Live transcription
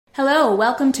Hello,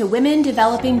 welcome to Women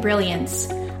Developing Brilliance.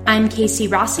 I'm Casey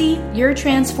Rossi, your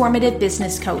transformative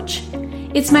business coach.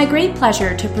 It's my great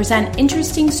pleasure to present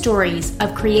interesting stories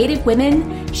of creative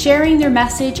women sharing their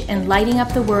message and lighting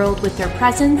up the world with their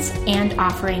presence and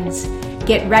offerings.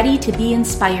 Get ready to be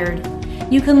inspired.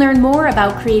 You can learn more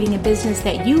about creating a business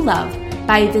that you love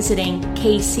by visiting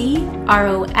kcrossi.com.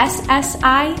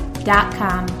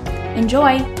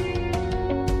 Enjoy!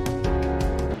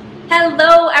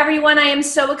 Hello, everyone. I am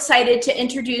so excited to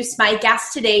introduce my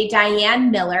guest today,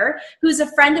 Diane Miller, who's a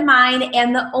friend of mine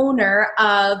and the owner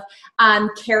of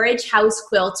Carriage House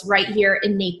Quilts right here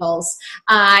in Naples.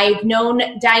 I've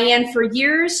known Diane for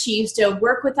years. She used to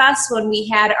work with us when we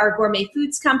had our gourmet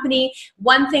foods company.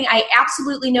 One thing I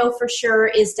absolutely know for sure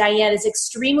is Diane is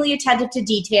extremely attentive to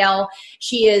detail.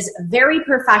 She is very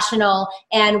professional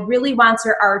and really wants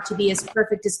her art to be as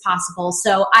perfect as possible.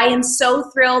 So I am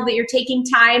so thrilled that you're taking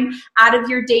time out of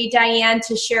your day, Diane,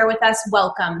 to share with us.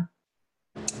 Welcome.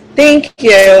 Thank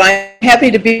you. I'm happy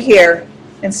to be here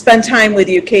and spend time with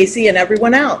you, Casey, and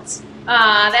everyone else.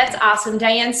 That's awesome,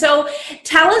 Diane. So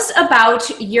tell us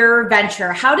about your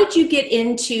venture. How did you get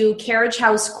into Carriage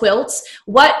House Quilts?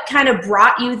 What kind of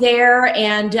brought you there?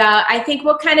 And I think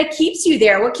what kind of keeps you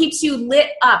there? What keeps you lit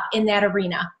up in that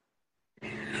arena?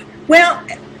 Well,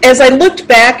 as I looked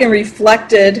back and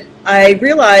reflected, I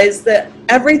realized that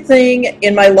everything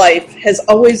in my life has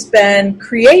always been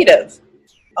creative.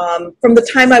 From the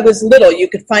time I was little, you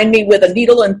could find me with a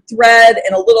needle and thread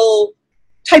and a little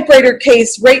typewriter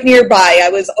case right nearby. I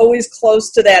was always close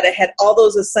to that. It had all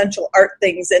those essential art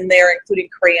things in there, including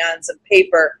crayons and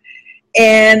paper.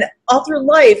 And all through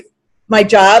life, my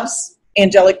jobs,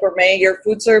 Angelic Gourmet, your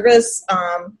food service,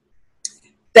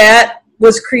 that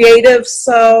was creative.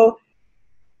 So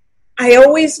I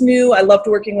always knew I loved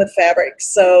working with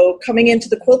fabrics. So coming into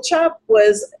the quilt shop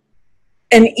was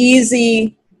an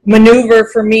easy maneuver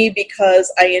for me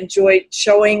because I enjoyed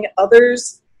showing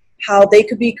others how they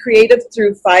could be creative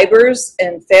through fibers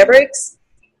and fabrics.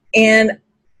 And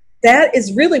that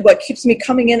is really what keeps me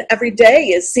coming in every day,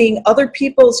 is seeing other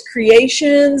people's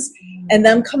creations and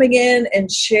them coming in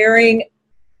and sharing.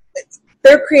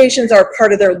 Their creations are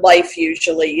part of their life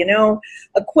usually. You know,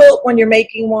 a quilt, when you're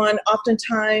making one,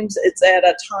 oftentimes it's at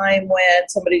a time when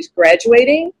somebody's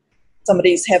graduating,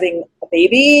 somebody's having a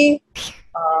baby,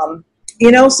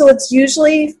 so it's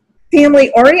usually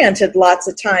family-oriented lots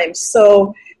of times.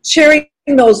 So sharing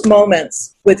those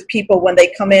moments with people when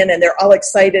they come in and they're all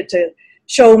excited to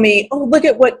show me, oh, look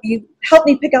at what you helped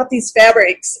me pick out these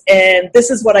fabrics, and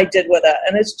this is what I did with it.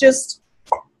 And it's just,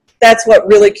 that's what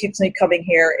really keeps me coming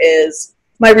here, is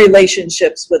my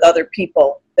relationships with other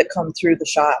people that come through the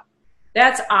shop.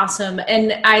 That's awesome.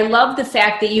 And I love the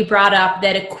fact that you brought up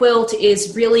that a quilt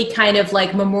is really kind of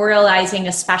like memorializing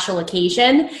a special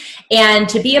occasion. And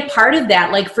to be a part of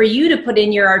that, like for you to put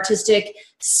in your artistic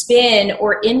spin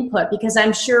or input, because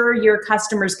I'm sure your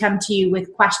customers come to you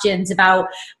with questions about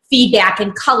feedback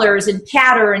and colors and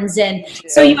patterns. And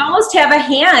so you almost have a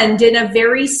hand in a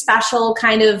very special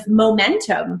kind of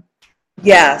momentum.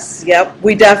 Yes, yep,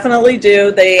 we definitely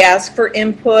do. They ask for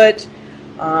input.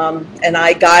 And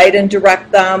I guide and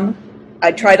direct them.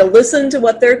 I try to listen to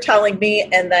what they're telling me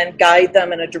and then guide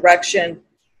them in a direction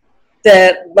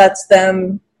that lets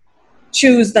them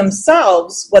choose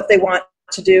themselves what they want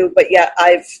to do, but yet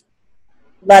I've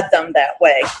led them that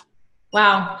way.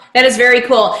 Wow, that is very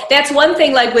cool. That's one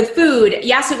thing, like with food,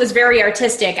 yes, it was very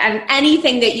artistic, and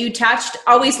anything that you touched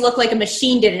always looked like a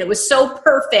machine did it. It was so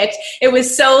perfect. It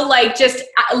was so like just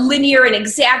linear and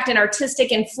exact and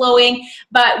artistic and flowing.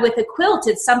 But with a quilt,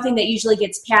 it's something that usually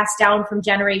gets passed down from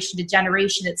generation to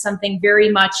generation. It's something very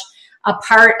much a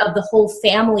part of the whole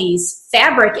family's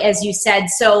fabric, as you said.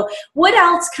 So what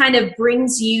else kind of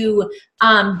brings you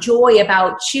joy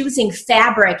about choosing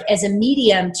fabric as a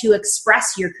medium to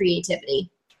express your creativity?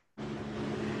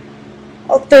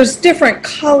 Oh, there's different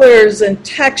colors and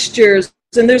textures,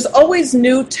 and there's always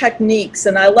new techniques.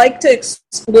 And I like to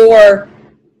explore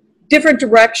different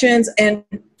directions and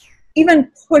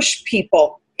even push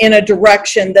people in a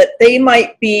direction that they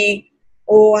might be,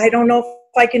 oh, I don't know if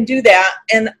I can do that.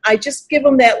 And I just give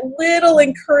them that little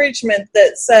encouragement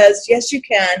that says, yes, you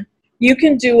can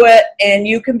do it, and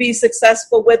you can be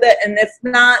successful with it. And if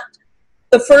not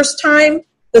the first time,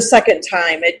 the second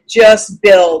time, it just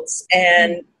builds,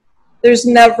 and there's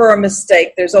never a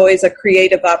mistake. There's always a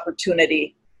creative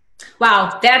opportunity.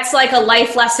 Wow, that's like a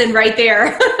life lesson right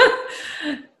there.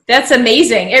 That's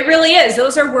amazing. It really is.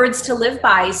 Those are words to live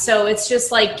by. So it's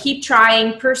just like keep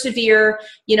trying, persevere,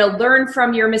 learn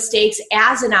from your mistakes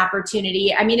as an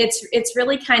opportunity. I mean, it's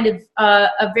really kind of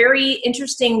a very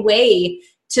interesting way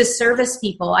to service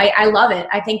people. I love it.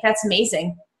 I think that's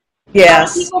amazing. Yes.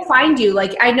 How do people find you?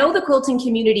 Like, I know the quilting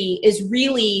community is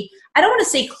really, I don't want to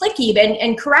say cliquey,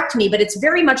 and correct me, but it's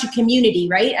very much a community,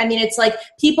 right? I mean, it's like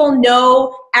people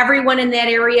know everyone in that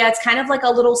area. It's kind of like a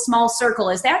little small circle.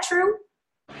 Is that true?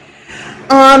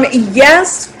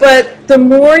 Yes, but the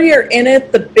more you're in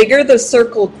it, the bigger the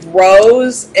circle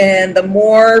grows and the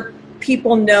more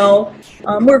people know.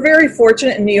 We're very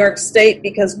fortunate in New York State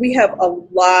because we have a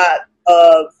lot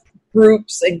of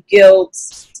groups and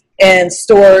guilds and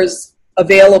stores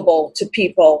available to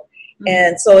people.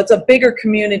 And so it's a bigger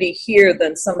community here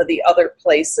than some of the other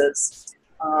places.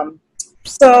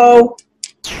 So,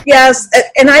 yes,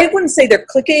 and I wouldn't say they're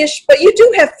cliquish, but you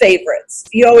do have favorites.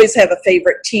 You always have a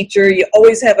favorite teacher. You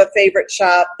always have a favorite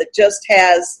shop that just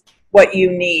has what you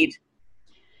need.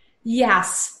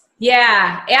 Yes.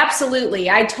 Yeah,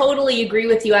 absolutely. I totally agree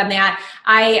with you on that.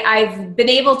 I've been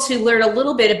able to learn a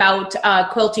little bit about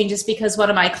quilting just because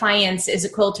one of my clients is a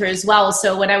quilter as well.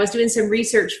 So when I was doing some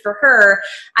research for her,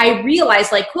 I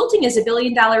realized like quilting is $1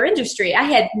 billion industry. I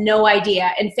had no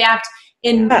idea. In fact,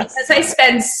 because I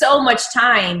spend so much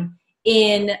time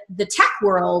in the tech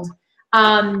world,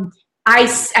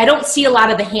 I don't see a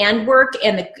lot of the handwork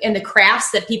and the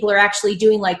crafts that people are actually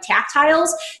doing, like tactiles.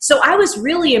 So I was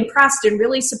really impressed and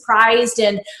really surprised,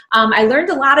 and I learned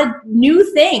a lot of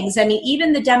new things. I mean,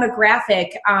 even the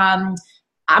demographic,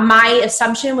 my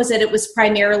assumption was that it was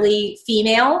primarily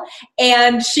female,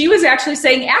 and she was actually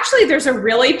saying, actually, there's a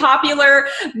really popular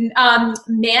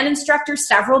man instructor.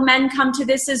 Several men come to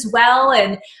this as well,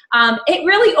 and it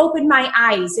really opened my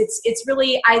eyes. It's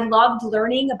really, I loved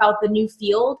learning about the new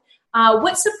field.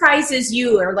 What surprises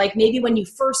you, or like maybe when you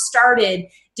first started,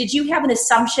 did you have an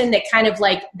assumption that kind of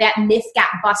like that myth got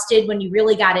busted when you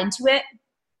really got into it?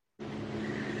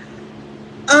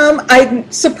 I'm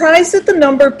surprised at the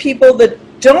number of people that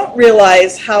don't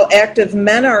realize how active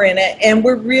men are in it, and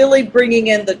we're really bringing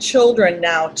in the children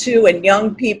now too, and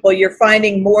young people. You're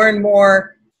finding more and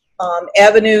more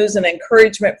avenues and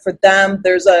encouragement for them.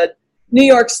 There's a New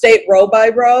York State Row by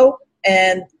Row,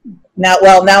 and now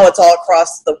it's all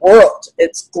across the world.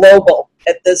 It's global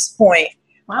at this point.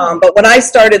 Wow. But when I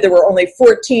started, there were only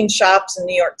 14 shops in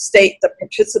New York State that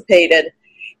participated,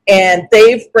 and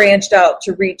they've branched out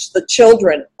to reach the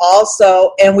children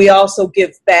also, and we also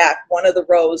give back. One of the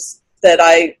rows that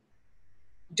I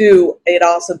do, it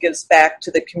also gives back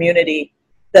to the community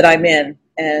that I'm in.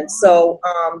 And so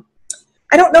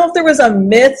I don't know if there was a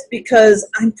myth, because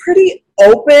I'm pretty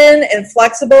open and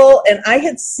flexible, and I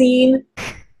had seen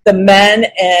the men,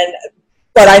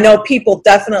 but I know people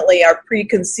definitely are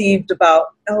preconceived about,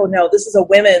 oh no, this is a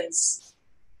women's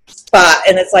spot,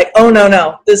 and it's like, oh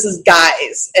no, this is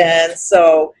guys. And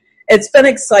so it's been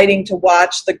exciting to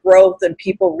watch the growth and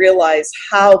people realize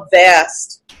how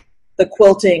vast the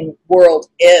quilting world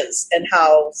is and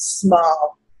how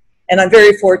small. And I'm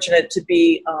very fortunate to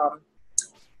be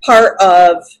part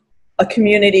of a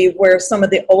community where some of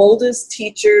the oldest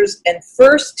teachers and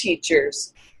first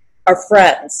teachers are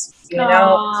friends. You know,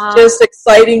 Aww. It's just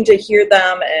exciting to hear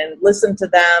them and listen to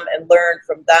them and learn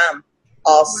from them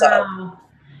also. Wow.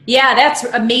 Yeah, that's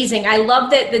amazing. I love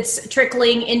that that's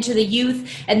trickling into the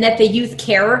youth and that the youth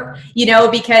care, you know,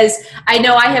 because I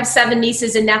know I have 7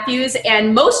 nieces and nephews,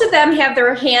 and most of them have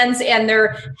their hands and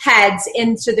their heads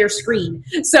into their screen.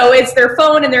 So it's their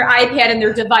phone and their iPad and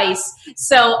their device.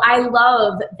 So I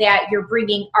love that you're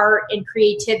bringing art and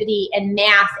creativity and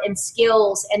math and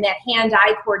skills and that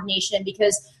hand-eye coordination,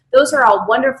 because those are all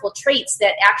wonderful traits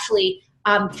that actually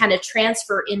kind of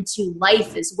transfer into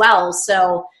life as well.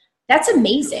 So that's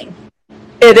amazing.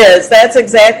 It is. That's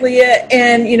exactly it.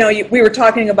 And, you know, we were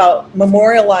talking about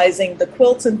memorializing the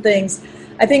quilts and things.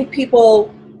 I think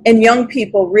people and young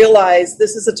people realize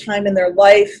this is a time in their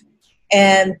life,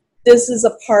 and this is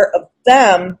a part of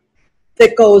them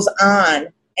that goes on.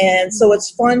 And so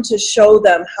it's fun to show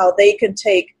them how they can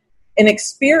take an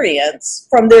experience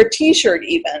from their T-shirt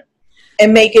even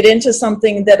and make it into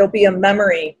something that'll be a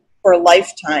memory for a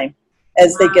lifetime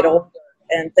as they get older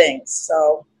and things.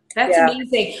 So that's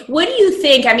amazing. What do you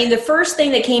think? I mean, the first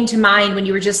thing that came to mind when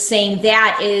you were just saying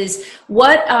that is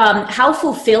how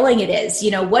fulfilling it is,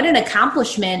 you know, what an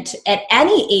accomplishment at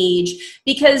any age,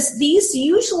 because these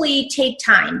usually take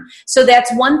time. So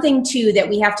that's one thing too, that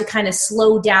we have to kind of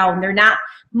slow down. They're not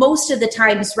most of the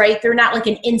times, right? They're not like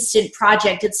an instant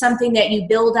project. It's something that you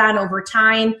build on over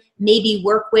time, maybe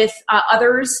work with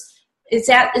others. Is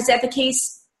that the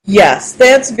case? Yes,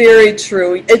 that's very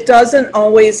true. It doesn't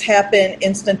always happen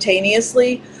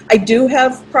instantaneously. I do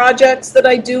have projects that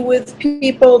I do with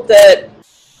people that,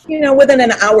 you know, within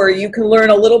an hour you can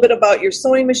learn a little bit about your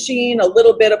sewing machine, a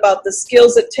little bit about the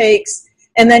skills it takes,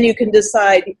 And then you can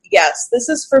decide, yes, this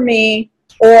is for me,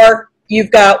 or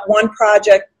you've got one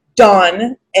project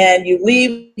done and you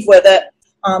leave with it.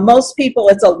 Most people,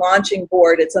 it's a launching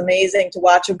board. It's amazing to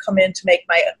watch them come in to make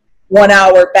my 1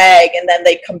 hour bag, and then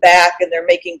they come back and they're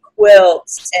making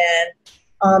quilts,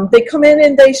 and they come in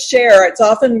and they share. It's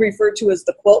often referred to as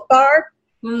the quilt bar,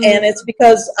 and it's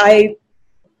because I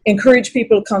encourage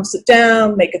people to come sit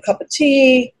down, make a cup of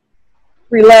tea,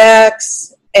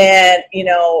 relax, and,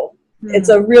 it's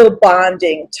a real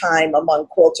bonding time among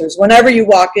quilters. Whenever you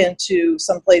walk into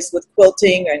some place with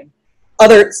quilting and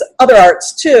other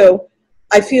arts too,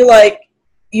 I feel like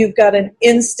you've got an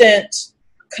instant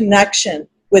connection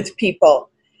with people,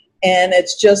 and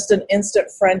it's just an instant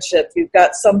friendship. You've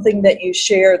got something that you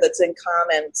share that's in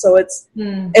common. So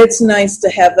it's nice to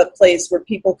have a place where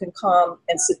people can come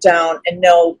and sit down and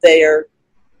know they are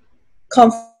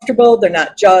comfortable, they're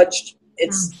not judged.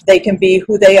 They can be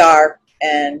who they are.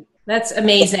 And that's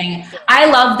amazing. I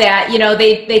love that.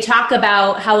 They talk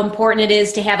about how important it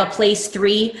is to have a place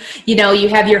three. You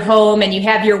have your home and you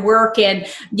have your work, and,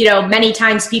 many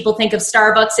times people think of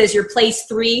Starbucks as your place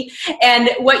three. And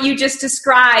what you just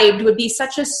described would be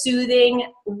such a soothing,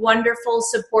 wonderful,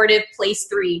 supportive place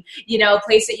three, a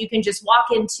place that you can just walk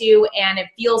into and it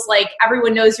feels like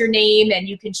everyone knows your name and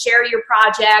you can share your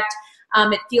project.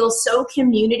 It feels so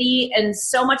community and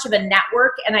so much of a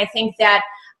network. And I think that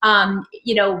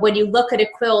when you look at a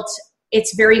quilt,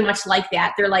 it's very much like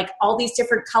that. They're like all these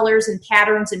different colors and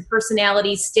patterns and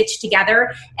personalities stitched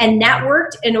together and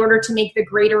networked in order to make the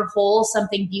greater whole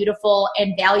something beautiful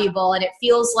and valuable. And it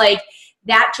feels like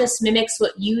that just mimics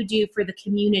what you do for the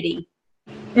community.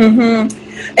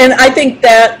 Mm-hmm. And I think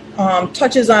that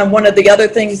touches on one of the other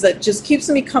things that just keeps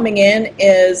me coming in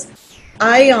is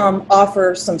I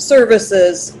offer some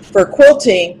services for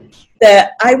quilting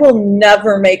that I will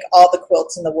never make all the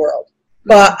quilts in the world,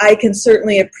 but I can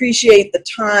certainly appreciate the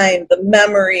time, the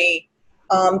memory,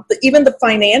 even the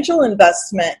financial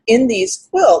investment in these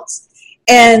quilts.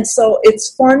 And so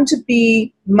it's fun to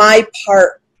be my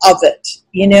part of it.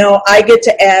 I get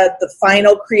to add the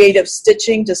final creative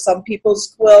stitching to some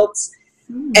people's quilts,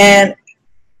 and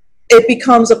it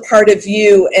becomes a part of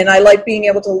you. And I like being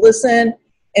able to listen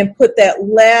and put that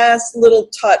last little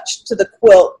touch to the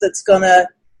quilt that's going to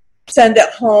send it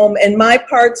home. And my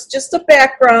part's just a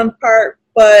background part,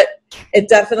 but it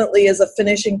definitely is a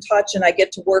finishing touch, and I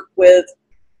get to work with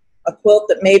a quilt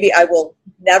that maybe I will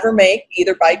never make,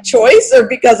 either by choice or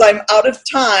because I'm out of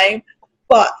time,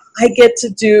 but I get to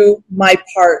do my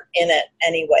part in it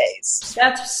anyways.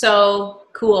 That's so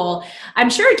cool. I'm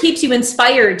sure it keeps you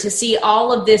inspired to see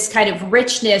all of this kind of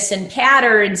richness and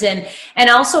patterns, and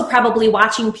also probably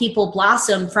watching people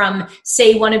blossom from,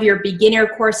 say, one of your beginner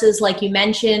courses, like you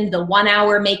mentioned, the 1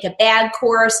 hour make a bag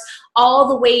course, all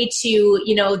the way to,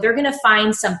 they're going to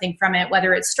find something from it,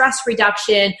 whether it's stress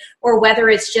reduction or whether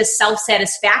it's just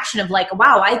self-satisfaction of like,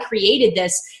 wow, I created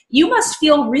this. You must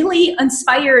feel really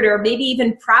inspired or maybe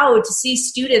even proud to see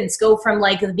students go from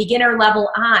like the beginner level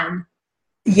on.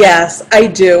 Yes, I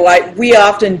do. We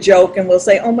often joke and we'll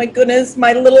say, oh my goodness,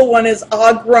 my little one is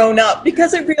all grown up,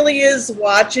 because it really is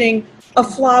watching a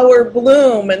flower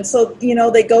bloom. And so,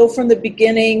 they go from the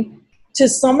beginning to,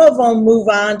 some of them move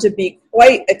on to be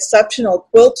quite exceptional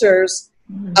quilters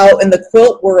out in the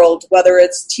quilt world, whether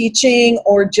it's teaching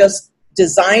or just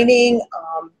designing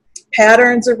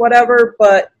patterns or whatever.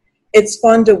 But it's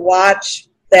fun to watch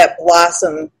that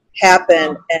blossom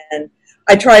happen. And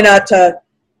I try not to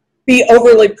be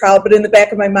overly proud, but in the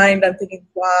back of my mind, I'm thinking,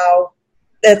 wow,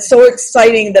 that's so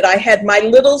exciting that I had my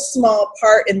little small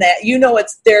part in that.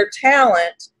 It's their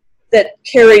talent that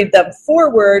carried them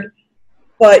forward,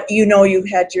 but you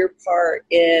had your part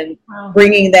in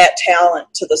bringing that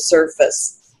talent to the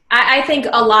surface. I think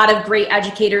a lot of great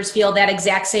educators feel that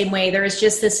exact same way. There is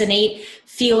just this innate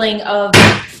feeling of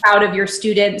proud of your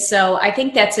students. So I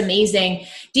think that's amazing.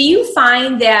 Do you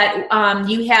find that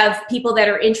you have people that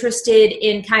are interested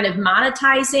in kind of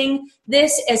monetizing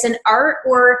this as an art,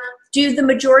 or do the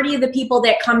majority of the people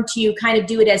that come to you kind of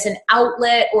do it as an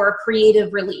outlet or a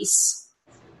creative release?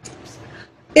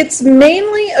 It's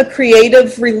mainly a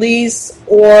creative release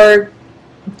or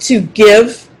to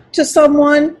give to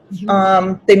someone.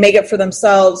 They make it for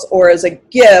themselves or as a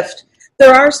gift.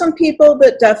 There are some people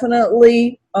that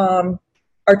definitely are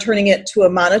turning it to a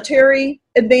monetary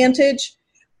advantage.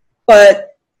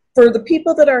 But for the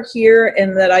people that are here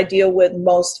and that I deal with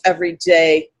most every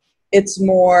day, it's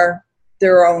more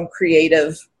their own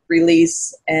creative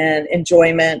release and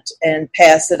enjoyment, and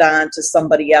pass it on to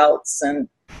somebody else. And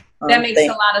That makes a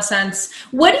lot of sense.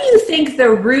 What do you think the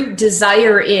root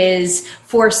desire is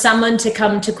for someone to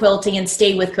come to quilting and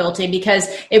stay with quilting? Because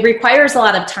it requires a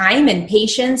lot of time and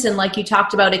patience, and like you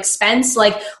talked about, expense.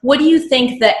 Like, what do you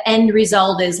think the end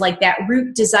result is? Like that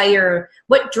root desire,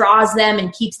 what draws them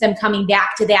and keeps them coming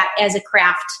back to that as a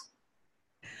craft?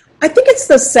 I think it's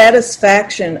the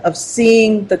satisfaction of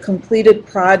seeing the completed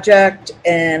project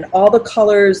and all the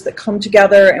colors that come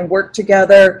together and work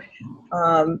together,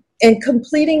 and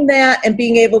completing that and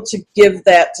being able to give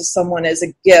that to someone as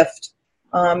a gift.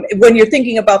 When you're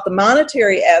thinking about the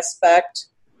monetary aspect,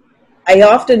 I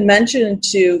often mention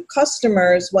to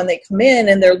customers when they come in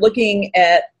and they're looking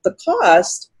at the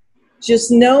cost,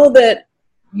 just know that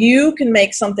you can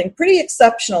make something pretty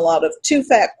exceptional out of 2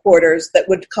 fat quarters that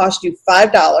would cost you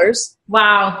 $5.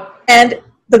 Wow. And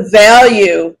the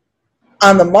value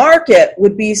on the market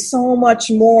would be so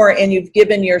much more, and you've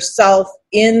given yourself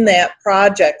in that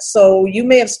project. So you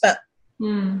may have spent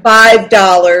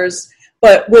 $5,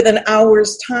 but with an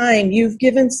hour's time, you've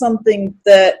given something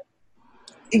that,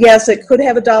 yes, it could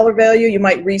have a dollar value. You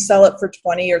might resell it for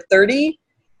 20 or 30,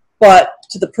 but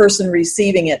to the person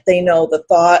receiving it, they know the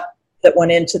thought that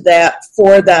went into that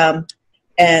for them,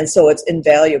 and so it's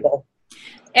invaluable.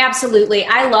 Absolutely.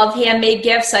 I love handmade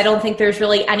gifts. I don't think there's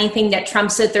really anything that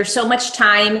trumps it. There's so much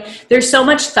time. There's so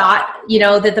much thought,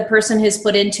 that the person has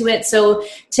put into it. So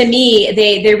to me,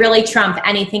 they really trump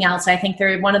anything else. I think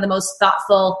they're one of the most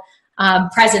thoughtful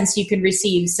presents you can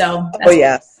receive. So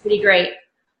that's pretty great.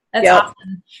 That's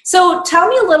awesome. So tell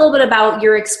me a little bit about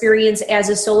your experience as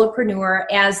a solopreneur,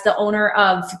 as the owner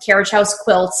of Carriage House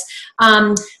Quilts.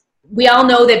 We all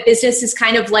know that business is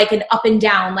kind of like an up and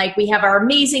down. Like we have our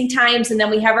amazing times, and then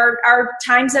we have our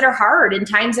times that are hard and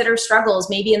times that are struggles,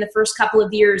 maybe in the first couple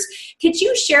of years. Could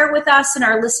you share with us and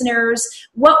our listeners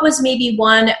what was maybe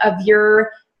one of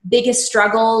your biggest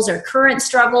struggles or current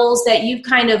struggles that you've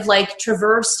kind of like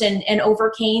traversed and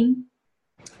overcame?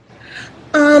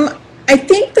 I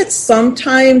think that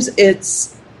sometimes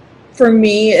for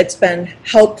me, it's been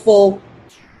helpful,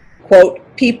 quote,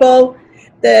 people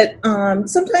that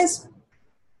sometimes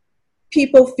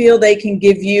people feel they can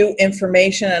give you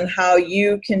information on how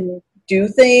you can do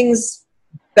things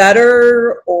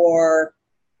better or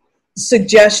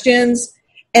suggestions,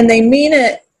 and they mean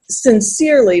it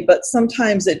sincerely, but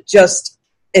sometimes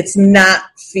it's not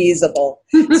feasible.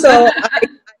 So I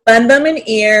lend them an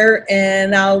ear,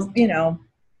 and I'll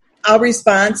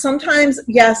respond. Sometimes,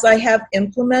 yes, I have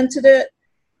implemented it,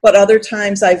 but other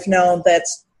times I've known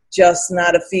that's just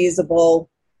not a feasible,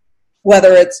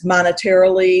 whether it's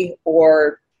monetarily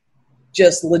or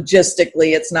just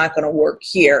logistically, it's not going to work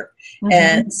here. Mm-hmm.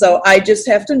 And so I just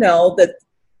have to know that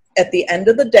at the end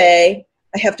of the day,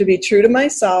 I have to be true to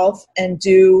myself and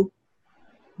do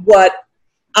what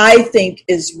I think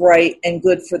is right and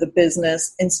good for the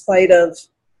business in spite of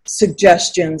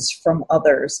suggestions from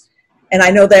others. And I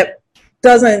know that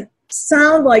doesn't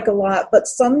sound like a lot, but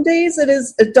some days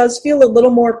it does feel a little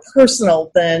more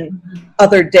personal than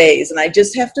other days. And I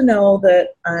just have to know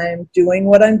that I'm doing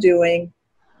what I'm doing,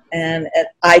 and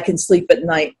I can sleep at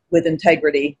night with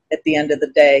integrity at the end of the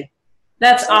day.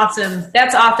 That's awesome.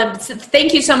 That's awesome.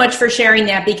 Thank you so much for sharing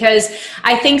that, because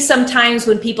I think sometimes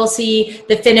when people see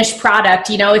the finished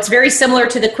product, it's very similar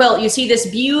to the quilt. You see this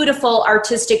beautiful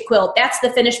artistic quilt. That's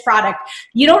the finished product.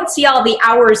 You don't see all the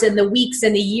hours and the weeks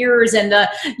and the years and the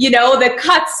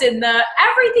cuts and the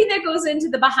everything that goes into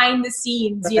the behind the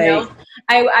scenes, Right.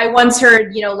 I once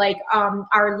heard,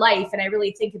 our life, and I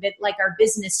really think of it like our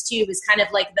business too, is kind of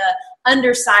like the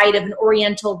underside of an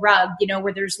oriental rug,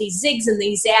 where there's these zigs and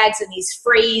these zags and these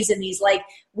frays and these like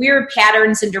weird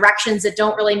patterns and directions that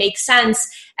don't really make sense.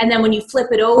 And then when you flip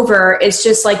it over, it's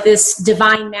just like this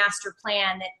divine master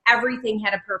plan that everything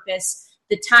had a purpose,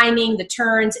 the timing, the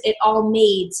turns, it all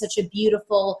made such a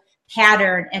beautiful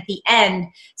pattern at the end.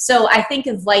 So I think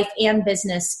of life and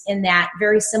business in that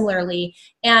very similarly.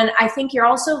 And I think you're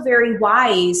also very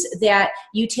wise that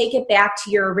you take it back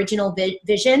to your original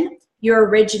vision, your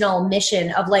original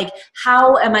mission of like,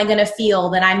 how am I going to feel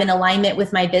that I'm in alignment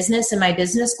with my business and my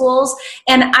business goals?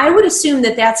 And I would assume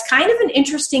that that's kind of an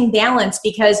interesting balance,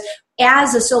 because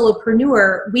as a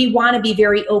solopreneur, we want to be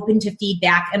very open to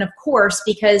feedback. And of course,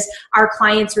 because our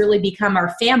clients really become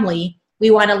our family, we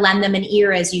want to lend them an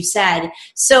ear, as you said.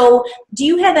 So do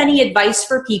you have any advice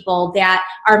for people that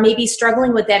are maybe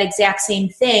struggling with that exact same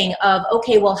thing of,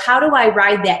 okay, well, how do I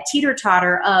ride that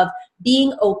teeter-totter of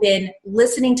being open,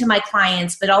 listening to my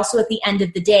clients, but also at the end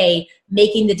of the day,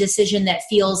 making the decision that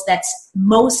feels that's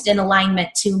most in alignment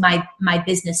to my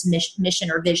business mission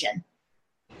or vision?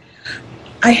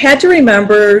 I had to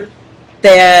remember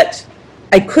that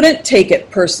I couldn't take it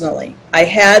personally. I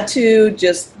had to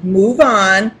just move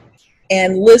on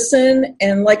and listen.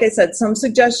 And like I said, some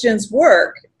suggestions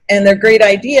work and they're great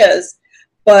ideas,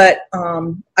 but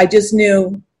I just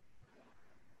knew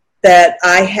that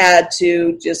I had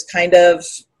to just kind of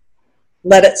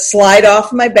let it slide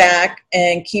off my back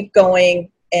and keep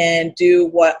going and do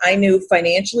what I knew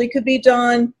financially could be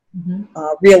done,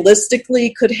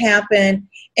 realistically could happen.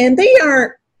 And they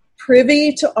aren't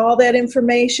privy to all that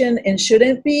information and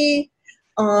shouldn't be.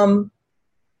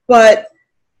 But,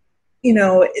 you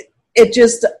know, it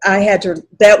just,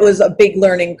 that was a big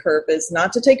learning curve, is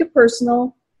not to take it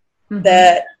personal,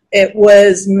 that it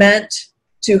was meant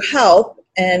to help,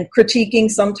 and critiquing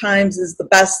sometimes is the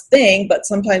best thing, but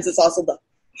sometimes it's also the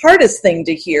hardest thing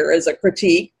to hear as a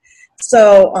critique.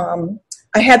 So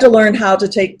I had to learn how to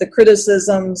take the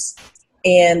criticisms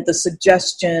and the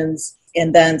suggestions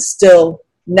and then still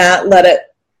not let it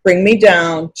bring me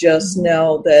down, just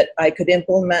know that I could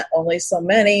implement only so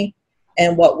many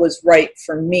and what was right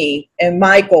for me and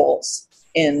my goals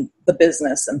in the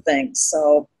business and things.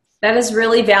 So that is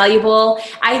really valuable.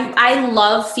 I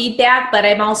love feedback, but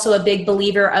I'm also a big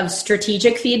believer of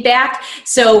strategic feedback.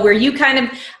 So where you kind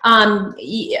of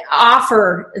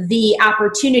offer the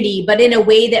opportunity, but in a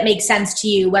way that makes sense to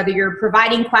you, whether you're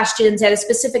providing questions at a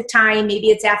specific time, maybe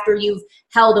it's after you've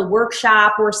held a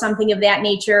workshop or something of that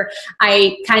nature.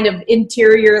 I kind of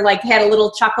had a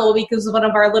little chuckle because one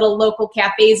of our little local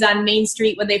cafes on Main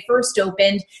Street, when they first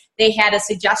opened, they had a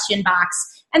suggestion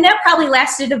box. And that probably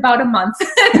lasted about a month.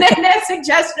 And then that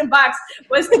suggestion box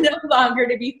was no longer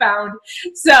to be found.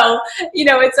 So, you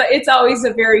know, it's always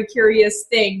a very curious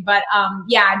thing. But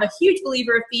yeah, I'm a huge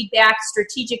believer of feedback,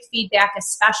 strategic feedback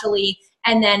especially.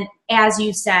 And then, as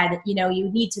you said, you know, you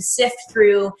need to sift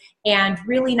through and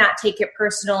really not take it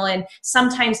personal. And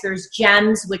sometimes there's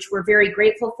gems, which we're very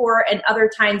grateful for. And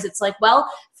other times it's like, well,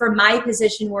 for my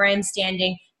position where I'm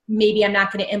standing, maybe I'm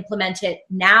not going to implement it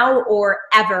now or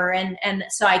ever. And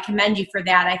so I commend you for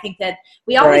that. I think that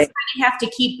we always kind of have to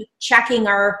keep checking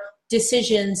our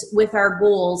decisions with our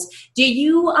goals. Do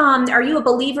you, are you a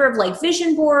believer of like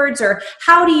vision boards, or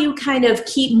how do you kind of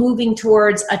keep moving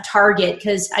towards a target?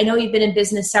 Because I know you've been in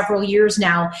business several years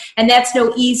now, and that's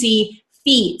no easy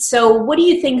feat. So what do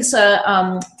you think is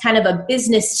a kind of a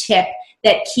business tip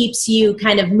that keeps you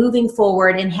kind of moving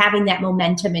forward and having that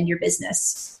momentum in your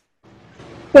business?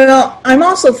 Well, I'm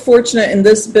also fortunate in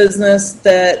this business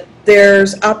that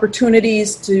there's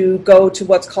opportunities to go to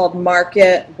what's called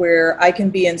market, where I can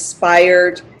be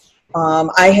inspired.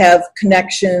 I have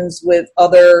connections with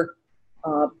other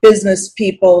business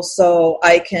people, so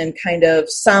I can kind of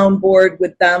soundboard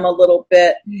with them a little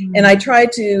bit. And I try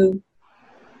to,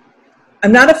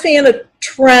 I'm not a fan of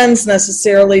trends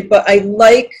necessarily, but I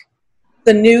like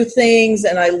the new things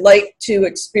and I like to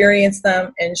experience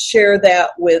them and share that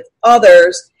with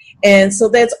others. And so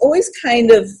that's always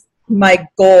kind of my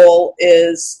goal,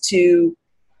 is to,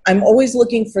 I'm always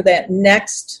looking for that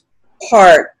next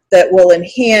part that will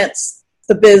enhance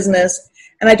the business.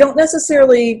 And I don't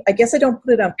necessarily, I guess I don't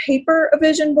put it on paper, a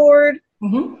vision board,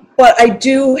 but I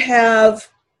do have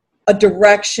a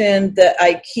direction that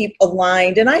I keep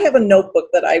aligned. And I have a notebook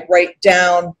that I write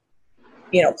down,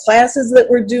 you know, classes that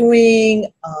we're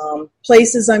doing,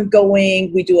 places I'm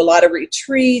going. We do a lot of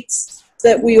retreats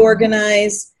that we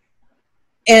organize.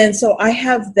 And so I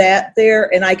have that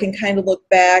there, and I can kind of look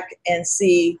back and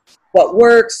see what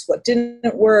works, what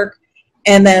didn't work.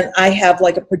 And then I have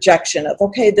like a projection of,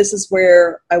 okay, this is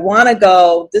where I want to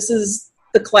go. This is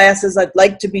the classes I'd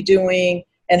like to be doing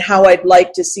and how I'd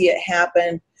like to see it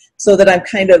happen, so that I'm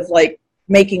kind of like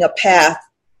making a path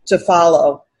to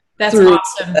follow. That's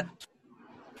awesome.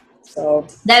 So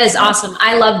that is awesome.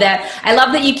 I love that. I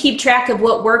love that you keep track of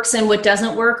what works and what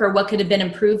doesn't work, or what could have been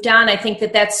improved on. I think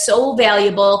that that's so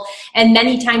valuable. And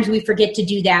many times we forget to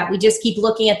do that. We just keep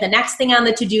looking at the next thing on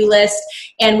the to-do list,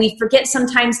 and we forget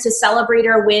sometimes to celebrate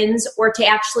our wins or to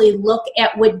actually look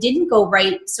at what didn't go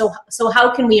right. So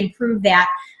how can we improve that?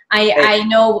 I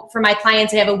know for my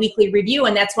clients, I have a weekly review,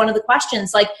 and that's one of the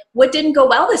questions, like, what didn't go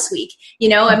well this week? You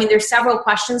know, I mean, there's several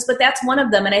questions, but that's one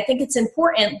of them. And I think it's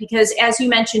important because, as you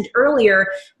mentioned earlier,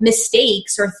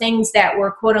 mistakes or things that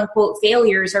were quote unquote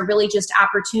failures are really just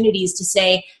opportunities to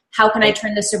say, how can I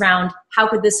turn this around? How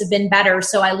could this have been better?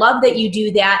 So I love that you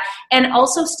do that. And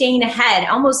also staying ahead,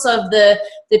 almost of the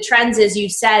trends, as you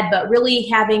said, but really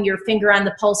having your finger on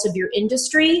the pulse of your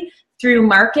industry through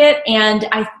market. And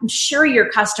I'm sure your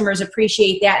customers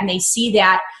appreciate that and they see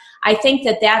that. I think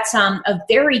that that's a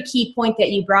very key point that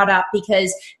you brought up,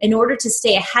 because in order to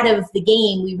stay ahead of the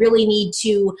game, we really need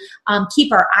to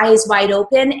keep our eyes wide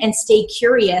open and stay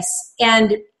curious.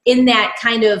 And in that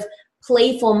kind of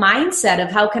playful mindset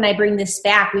of how can I bring this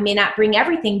back? We may not bring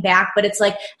everything back, but it's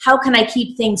like, how can I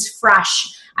keep things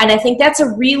fresh? And I think that's a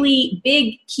really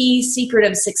big key secret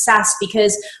of success,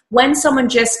 because when someone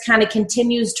just kind of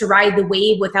continues to ride the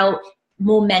wave without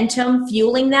momentum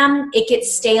fueling them, it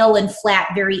gets stale and flat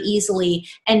very easily,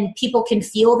 and people can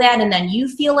feel that, and then you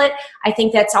feel it. I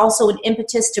think that's also an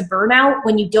impetus to burnout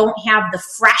when you don't have the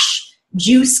fresh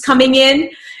juice coming in,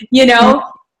 you know.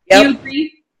 Yep. Do you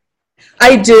agree?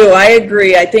 I do. I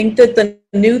agree. I think that the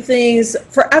new things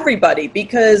for everybody,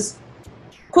 because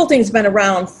quilting's been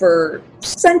around for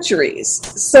centuries.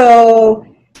 So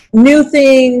new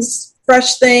things,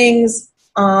 fresh things,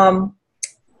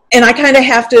 and I kind of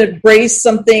have to embrace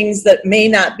some things that may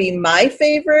not be my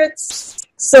favorites,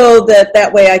 so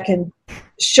that way I can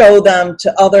show them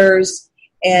to others.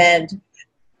 And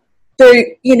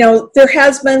there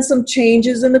has been some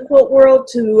changes in the quilt world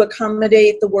to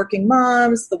accommodate the working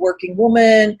moms, the working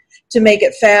woman, to make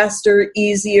it faster,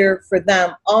 easier for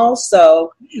them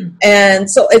also.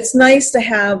 And so it's nice to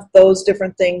have those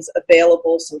different things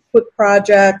available, some quick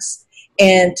projects,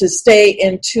 and to stay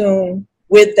in tune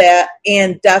with that.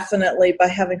 And definitely by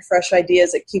having fresh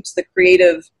ideas, it keeps the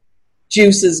creative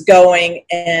juices going.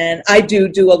 And I do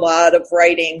a lot of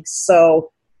writing,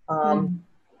 so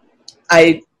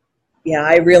I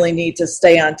really need to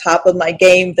stay on top of my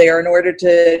game there in order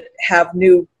to have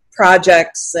new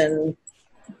projects, and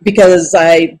because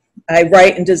I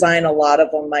write and design a lot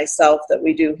of them myself that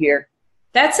we do here.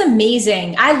 That's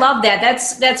amazing. I love that.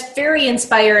 That's very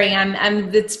inspiring.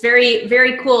 It's very,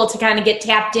 very cool to kind of get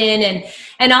tapped in,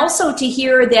 and also to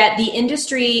hear that the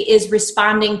industry is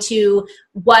responding to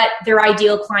what their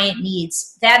ideal client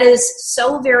needs. That is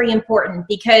so very important,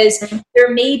 because there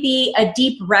may be a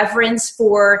deep reverence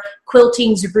for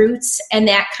quilting's roots, and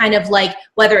that kind of like,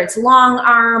 whether it's long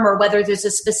arm or whether there's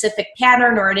a specific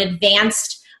pattern or an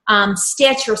advanced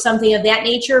stitch or something of that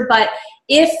nature. But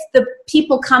if the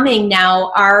people coming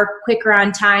now are quicker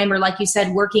on time, or like you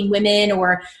said, working women,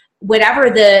 or whatever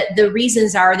the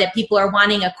reasons are that people are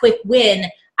wanting a quick win,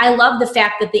 I love the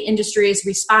fact that the industry is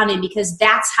responding, because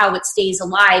that's how it stays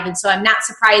alive. And so I'm not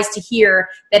surprised to hear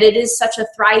that it is such a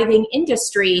thriving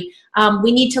industry.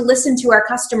 We need to listen to our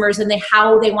customers and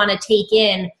how they want to take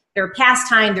in their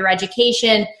pastime, their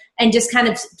education, and just kind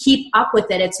of keep up with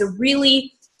it. It's a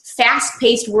really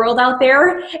fast-paced world out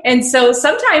there, and so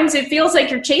sometimes it feels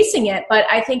like you're chasing it, but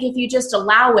I think if you just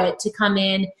allow it to come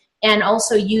in, and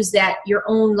also use that, your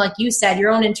own, like you said,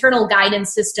 your own internal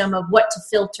guidance system of what to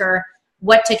filter,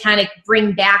 what to kind of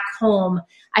bring back home,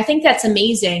 I think that's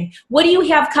amazing. What do you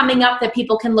have coming up that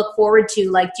people can look forward to?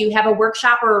 Like, do you have a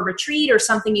workshop or a retreat or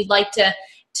something you'd like to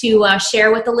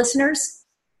share with the listeners?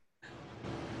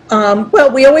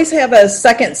 Well, we always have a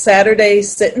second Saturday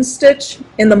sit and stitch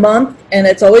in the month, and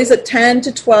it's always at 10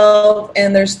 to 12,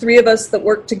 and there's 3 of us that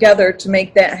work together to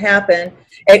make that happen.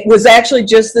 It was actually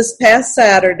just this past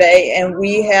Saturday, and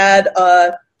we had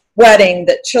a wedding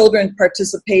that children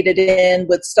participated in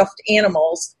with stuffed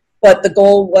animals, but the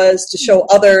goal was to show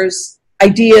others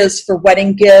ideas for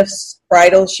wedding gifts,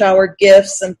 bridal shower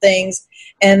gifts, and things.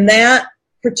 And that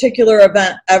particular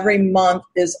event every month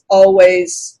is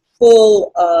always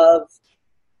full of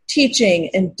teaching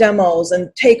and demos and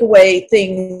takeaway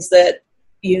things that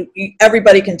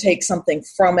everybody can take something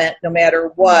from it no matter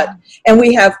what. And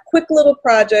we have quick little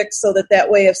projects, so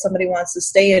that way if somebody wants to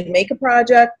stay and make a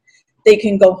project, they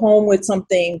can go home with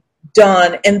something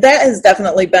done. And that has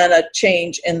definitely been a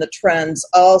change in the trends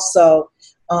also.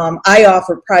 I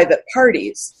offer private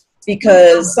parties,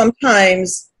 because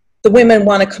sometimes the women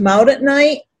want to come out at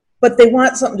night, but they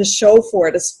want something to show for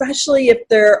it, especially if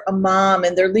they're a mom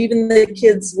and they're leaving the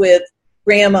kids with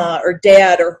grandma or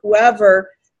dad or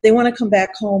whoever. They want to come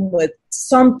back home with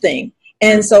something.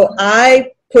 And so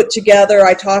I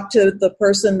talk to the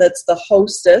person that's the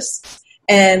hostess,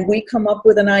 and we come up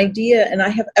with an idea, and I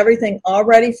have everything all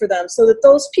ready for them, so that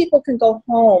those people can go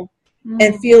home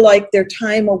and feel like their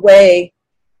time away,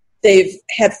 they've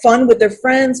had fun with their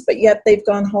friends, but yet they've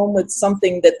gone home with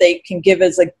something that they can give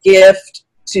as a gift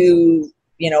to,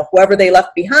 whoever they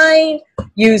left behind,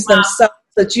 use themselves.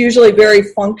 It's usually very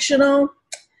functional.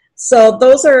 So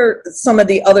those are some of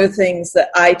the other things that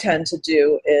I tend to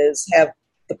do, is have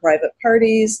the private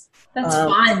parties. That's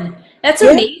fun. That's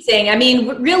amazing. I mean,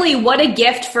 really, what a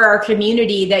gift for our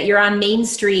community that you're on Main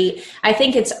Street. I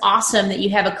think it's awesome that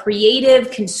you have a creative,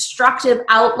 constructive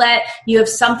outlet. You have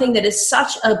something that is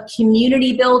such a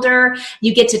community builder.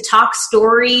 You get to talk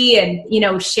story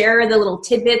and, share the little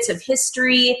tidbits of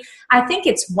history. I think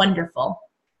it's wonderful.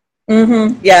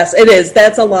 Yes, it is.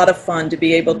 That's a lot of fun to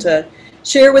be able to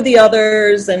share with the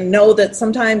others and know that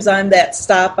sometimes I'm that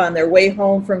stop on their way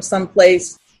home from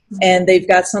someplace and they've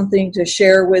got something to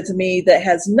share with me that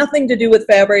has nothing to do with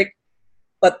fabric,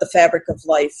 but the fabric of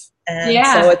life. And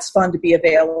so it's fun to be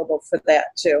available for that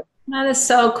too. That is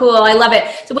so cool. I love it.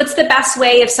 So what's the best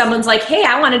way if someone's like, hey,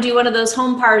 I want to do one of those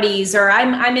home parties, or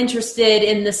I'm interested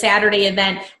in the Saturday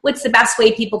event, what's the best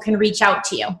way people can reach out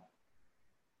to you?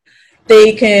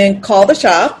 They can call the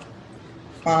shop.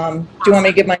 Do you want me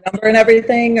to give my number and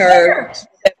everything, or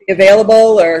be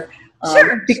available, or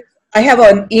sure. Because I have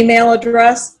an email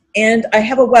address and I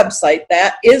have a website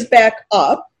that is back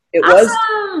up. It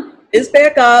is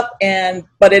back up,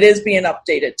 but it is being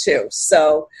updated too.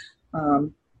 So,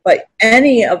 but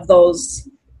any of those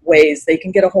ways they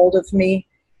can get a hold of me.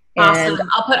 Awesome. And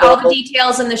I'll put all the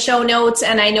details in the show notes,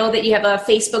 and I know that you have a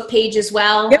Facebook page as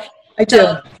well. Yep. I do.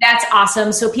 So that's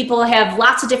awesome. So people have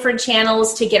lots of different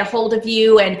channels to get a hold of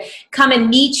you and come and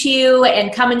meet you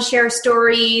and come and share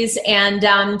stories. And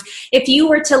if you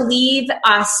were to leave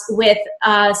us with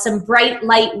some bright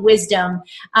light wisdom,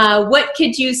 what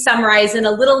could you summarize in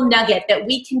a little nugget that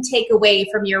we can take away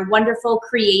from your wonderful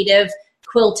creative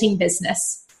quilting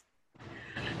business?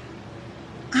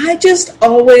 I just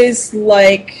always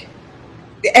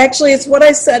actually it's what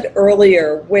I said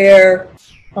earlier, where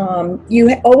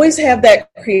you always have that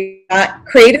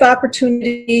creative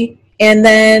opportunity, and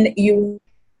then you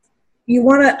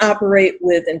want to operate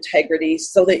with integrity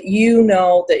so that you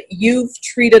know that you've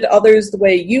treated others the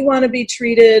way you want to be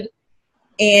treated,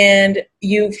 and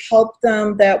you've helped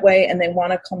them that way, and they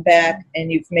want to come back, and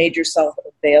you've made yourself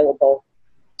available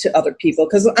to other people.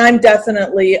 Because I'm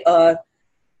definitely a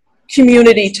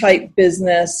community type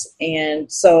business,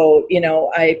 and so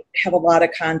I have a lot of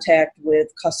contact with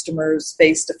customers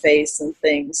face to face and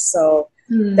things, so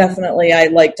definitely I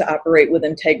like to operate with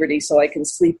integrity so I can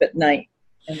sleep at night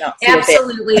and not feel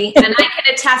absolutely bad. And I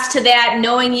can attest to that,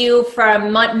 knowing you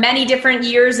from many different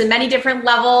years and many different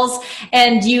levels,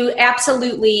 and you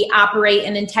absolutely operate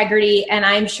in integrity, and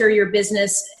I'm sure your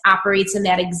business operates in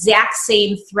that exact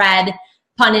same thread,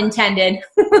 pun intended.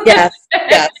 Yes,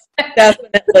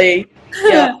 definitely.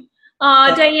 Yeah.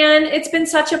 Diane, it's been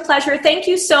such a pleasure. Thank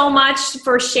you so much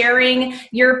for sharing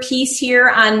your piece here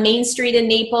on Main Street in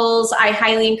Naples. I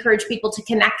highly encourage people to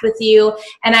connect with you,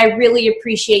 and I really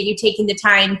appreciate you taking the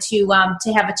time to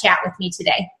have a chat with me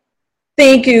today.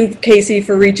 Thank you, Casey,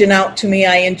 for reaching out to me.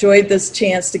 I enjoyed this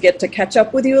chance to get to catch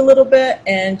up with you a little bit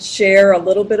and share a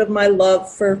little bit of my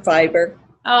love for fiber.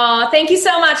 Thank you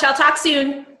so much. I'll talk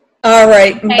soon. All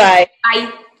right. Okay. Bye.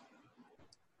 Bye.